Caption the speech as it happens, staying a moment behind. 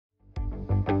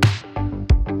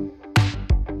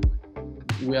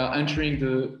we are entering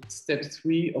the step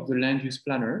 3 of the land use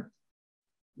planner,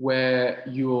 where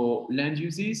your land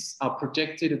uses are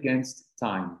projected against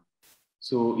time.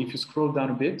 So if you scroll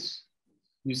down a bit,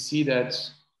 you see that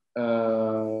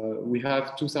we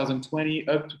have 2020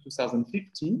 up to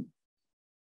 2050.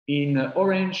 In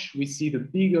orange, we see the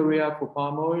big area for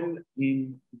palm oil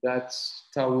in that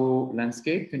Tao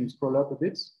landscape. Can you scroll up a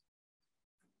bit?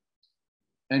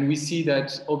 And we see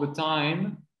that over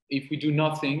time, if we do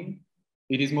nothing,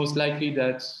 it is most likely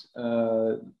that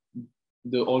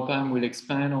the oil palm will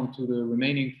expand onto the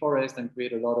remaining forest and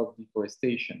create a lot of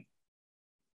deforestation.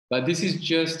 But this is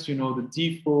just, the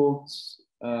default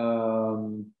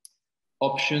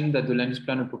option that the land use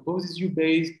planner proposes you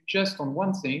based just on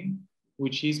one thing,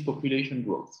 which is population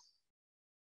growth.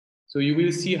 So you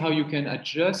will see how you can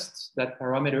adjust that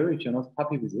parameter if you're not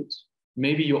happy with it.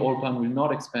 Maybe your oil palm will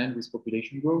not expand with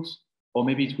population growth, or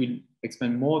maybe it will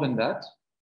expand more than that.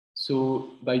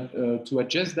 So to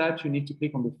adjust that, you need to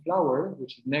click on the flower,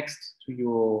 which is next to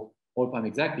your oil palm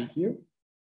exactly here.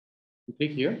 You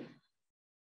click here.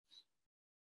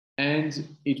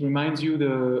 And it reminds you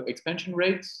the expansion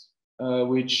rate,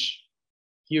 which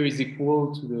here is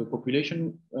equal to the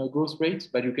population growth rate,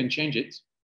 but you can change it.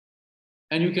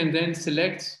 And you can then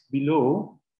select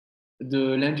below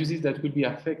the land uses that will be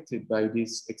affected by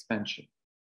this expansion.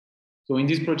 So in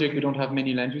this project, we don't have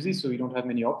many land uses, so you don't have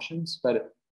many options,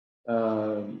 but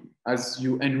as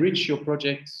you enrich your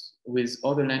project with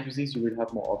other land uses, you will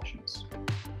have more options.